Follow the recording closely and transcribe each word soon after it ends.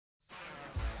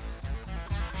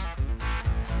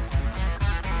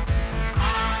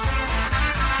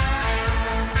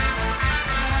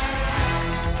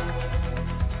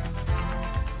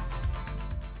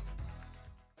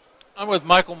I'm with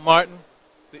Michael Martin,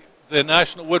 the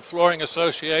National Wood Flooring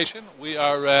Association. We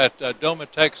are at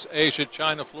Domotex Asia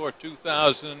ChinaFloor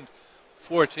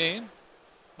 2014.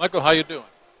 Michael, how you doing?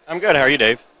 I'm good. How are you,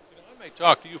 Dave? I may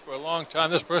talk to you for a long time.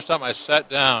 This is the first time I sat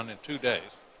down in 2 days.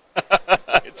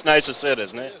 It's nice to sit,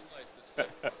 isn't it?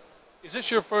 Is this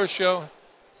your first show?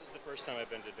 This is the first time I've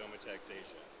been to Domotex Asia.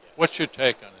 Yes. What's your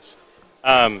take on this?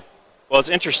 Well, it's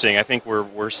interesting. I think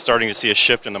we're starting to see a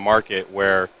shift in the market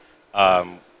where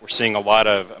we're seeing a lot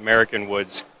of American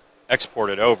woods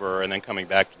exported over and then coming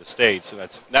back to the States. So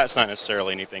that's not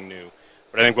necessarily anything new.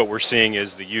 But I think what we're seeing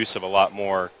is the use of a lot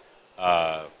more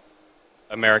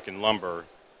American lumber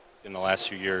in the last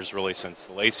few years, really since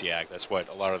the Lacey Act. That's what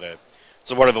a lot of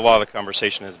the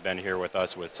conversation has been here with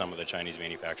us with some of the Chinese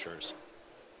manufacturers.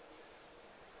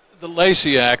 The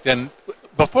Lacey Act, and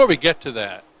before we get to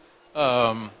that,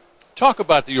 talk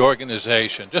about the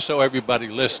organization, just so everybody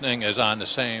listening is on the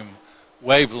same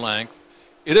wavelength.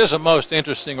 It is a most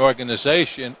interesting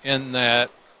organization in that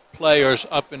players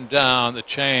up and down the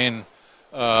chain,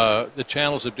 the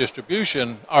channels of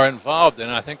distribution are involved in.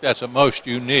 I think that's a most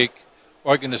unique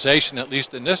organization, at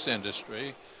least in this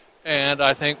industry, and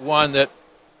I think one that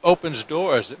opens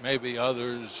doors that maybe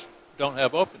others don't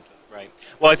have open to. Right.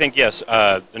 Well, I think, yes,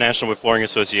 the National Wood Flooring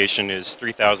Association is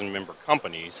 3,000 member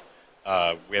companies.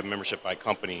 We have membership by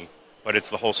company, but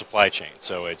it's the whole supply chain.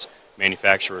 So it's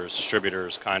manufacturers,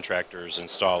 distributors, contractors,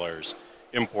 installers,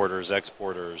 importers,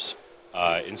 exporters,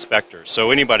 inspectors.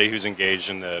 So anybody who's engaged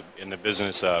in the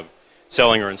business of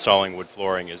selling or installing wood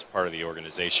flooring is part of the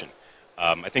organization.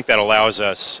 I think that allows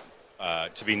us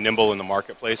to be nimble in the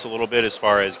marketplace a little bit as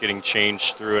far as getting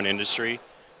change through an industry.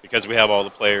 Because we have all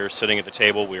the players sitting at the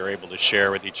table, we are able to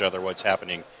share with each other what's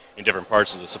happening in different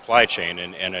parts of the supply chain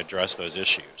and address those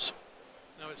issues.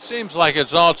 Now, it seems like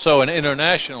it's also an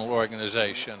international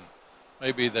organization.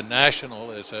 Maybe the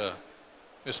national is a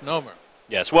misnomer.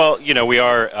 Yes, well, you know, we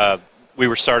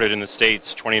were started in the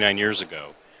States 29 years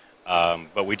ago,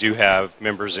 but we do have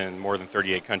members in more than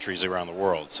 38 countries around the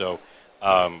world. So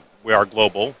we are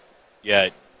global,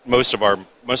 yet most of our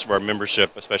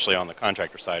membership, especially on the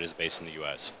contractor side, is based in the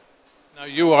U.S. Now,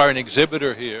 you are an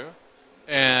exhibitor here,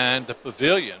 and the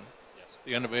pavilion, yes,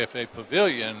 the NWFA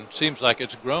pavilion, seems like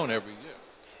it's grown every year.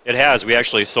 It has. We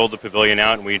actually sold the pavilion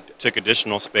out, and we took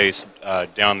additional space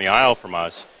down the aisle from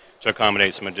us to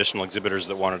accommodate some additional exhibitors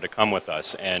that wanted to come with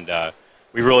us. And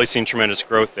we've really seen tremendous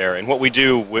growth there. And what we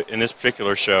do in this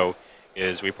particular show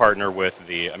is we partner with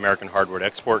the American Hardwood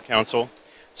Export Council,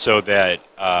 so that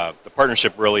the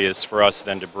partnership really is for us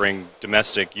then to bring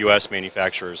domestic U.S.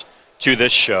 manufacturers to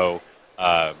this show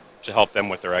to help them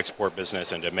with their export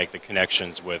business and to make the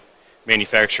connections with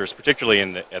manufacturers, particularly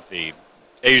at the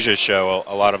Asia show.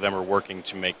 A lot of them are working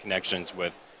to make connections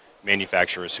with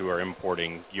manufacturers who are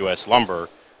importing U.S. lumber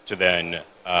to then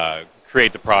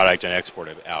create the product and export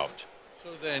it out.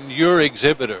 So then your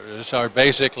exhibitors are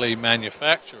basically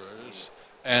manufacturers,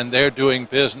 and they're doing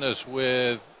business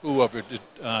with whoever,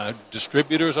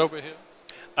 distributors over here?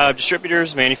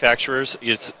 Distributors, manufacturers.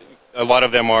 A lot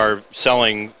of them are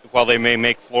selling, while they may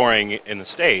make flooring in the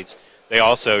States, they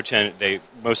also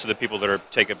most of the people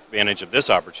that take advantage of this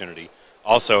opportunity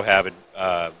also have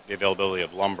the availability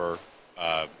of lumber.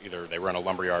 Either they run a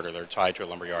lumber yard or they're tied to a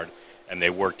lumber yard, and they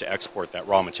work to export that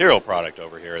raw material product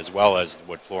over here as well as the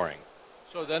wood flooring.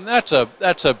 So then that's a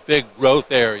big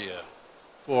growth area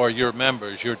for your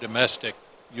members, your domestic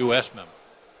U.S. members.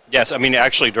 Yes, I mean,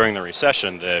 actually during the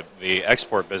recession, the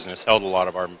export business held a lot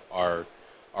of our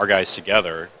guys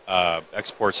together.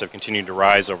 Exports have continued to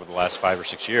rise over the last 5 or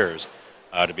 6 years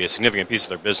to be a significant piece of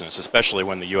their business, especially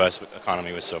when the U.S.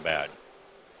 economy was so bad.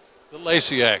 The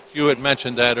Lacey Act, you had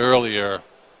mentioned that earlier. A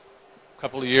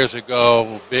couple of years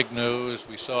ago, big news,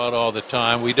 we saw it all the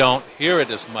time. We don't hear it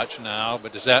as much now,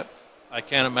 but I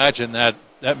can't imagine that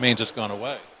means it's gone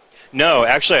away. No,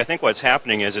 actually, I think what's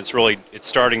happening is it's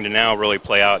starting to now really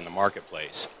play out in the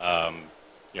marketplace. The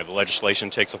legislation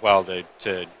takes a while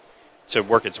to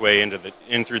work its way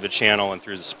in through the channel and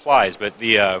through the supplies, but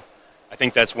I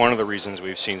think that's one of the reasons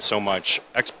we've seen so much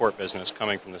export business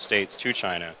coming from the States to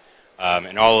China,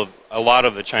 and a lot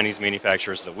of the Chinese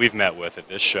manufacturers that we've met with at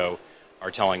this show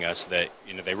are telling us that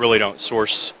they really don't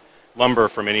source lumber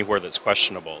from anywhere that's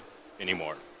questionable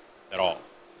anymore at all.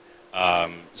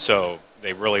 So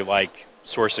they really like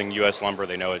sourcing U.S. lumber.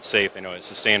 They know it's safe. They know it's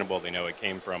sustainable. They know it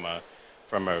came from a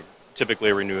typically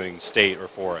a renewing state or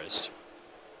forest.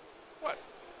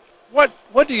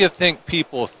 What do you think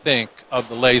people think of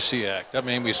the Lacey Act? I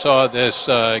mean, we saw this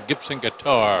Gibson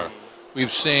guitar.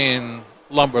 We've seen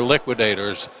lumber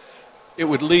liquidators. It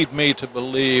would lead me to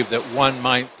believe that one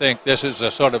might think this is a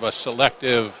sort of a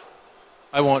selective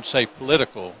I won't say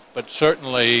political, but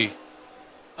certainly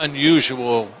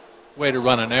unusual way to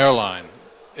run an airline.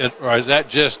 Or is that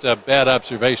just a bad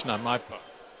observation on my part?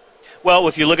 Well,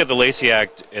 if you look at the Lacey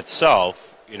Act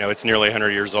itself, it's nearly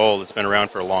 100 years old. It's been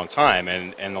around for a long time,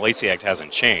 and the Lacey Act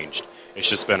hasn't changed. It's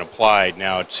just been applied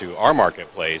now to our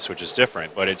marketplace, which is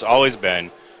different. But it's always been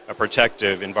a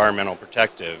protective, environmental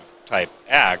protective type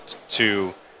act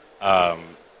to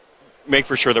make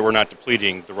for sure that we're not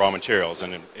depleting the raw materials.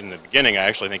 And in the beginning, I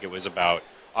actually think it was about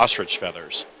ostrich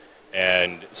feathers.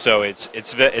 And so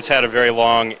it's had a very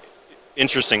long,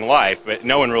 interesting life, but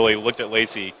no one really looked at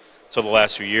Lacey until the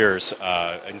last few years,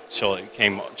 until it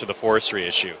came to the forestry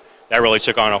issue. That really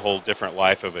took on a whole different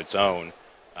life of its own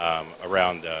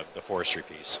around the forestry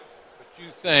piece. But you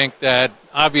think that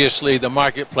obviously the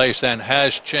marketplace then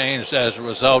has changed as a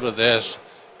result of this,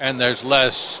 and there's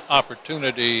less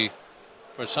opportunity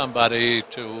for somebody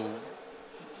to,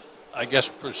 I guess,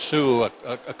 pursue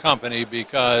a company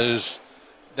because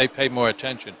they pay more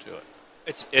attention to it.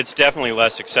 It's definitely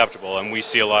less acceptable, and we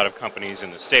see a lot of companies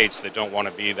in the States that don't want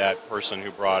to be that person who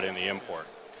brought in the import.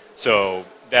 So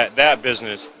that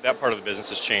part of the business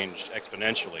has changed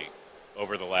exponentially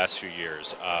over the last few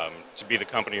years. To be the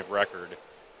company of record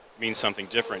means something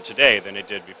different today than it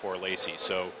did before Lacey.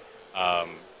 So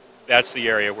that's the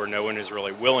area where no one is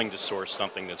really willing to source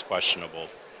something that's questionable.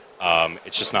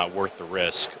 It's just not worth the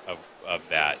risk of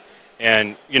that.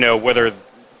 And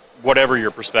whatever your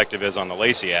perspective is on the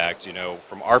Lacey Act,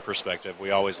 from our perspective,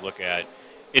 we always look at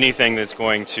anything that's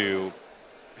going to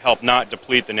help not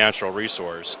deplete the natural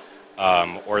resource,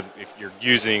 or if you're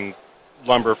using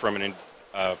lumber from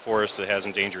a forest that has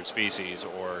endangered species,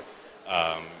 or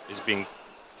is being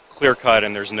clear cut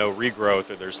and there's no regrowth,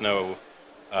 or there's no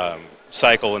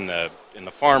cycle in the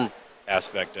farm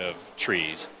aspect of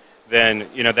trees, then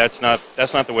that's not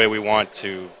the way we want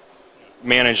to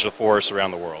manage the forests around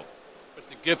the world.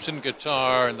 Gibson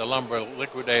guitar and the lumber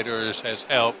liquidators has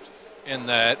helped in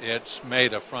that it's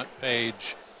made a front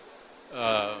page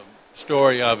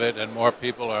story of it, and more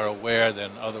people are aware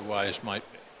than otherwise might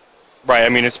be. Right. I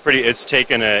mean, it's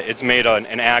made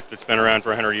an act that's been around for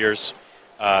 100 years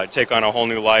take on a whole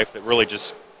new life that really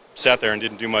just sat there and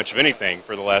didn't do much of anything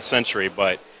for the last century,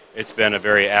 but it's been a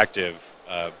very active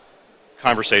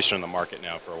conversation in the market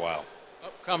now for a while.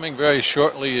 Upcoming very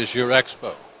shortly is your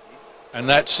expo. And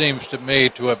that seems to me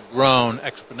to have grown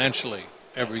exponentially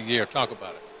every year. Talk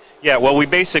about it. Yeah, well, we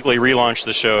basically relaunched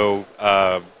the show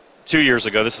 2 years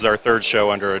ago. This is our third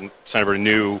show under a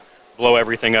new blow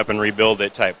everything up and rebuild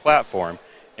it type platform.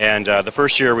 And the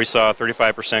first year we saw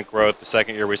 35% growth. The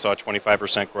second year we saw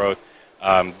 25% growth.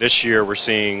 This year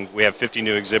we have 50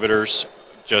 new exhibitors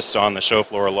just on the show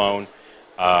floor alone.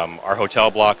 Our hotel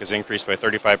block has increased by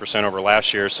 35% over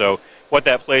last year. So what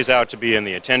that plays out to be in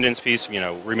the attendance piece,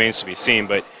 remains to be seen.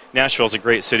 But Nashville's a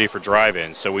great city for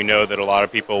drive-ins, so we know that a lot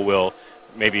of people will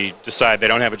maybe decide they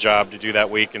don't have a job to do that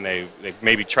week, and they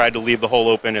maybe tried to leave the hole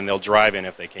open, and they'll drive in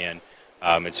if they can.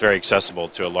 It's very accessible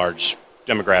to a large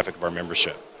demographic of our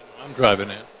membership. I'm driving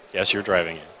in. Yes, you're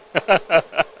driving in.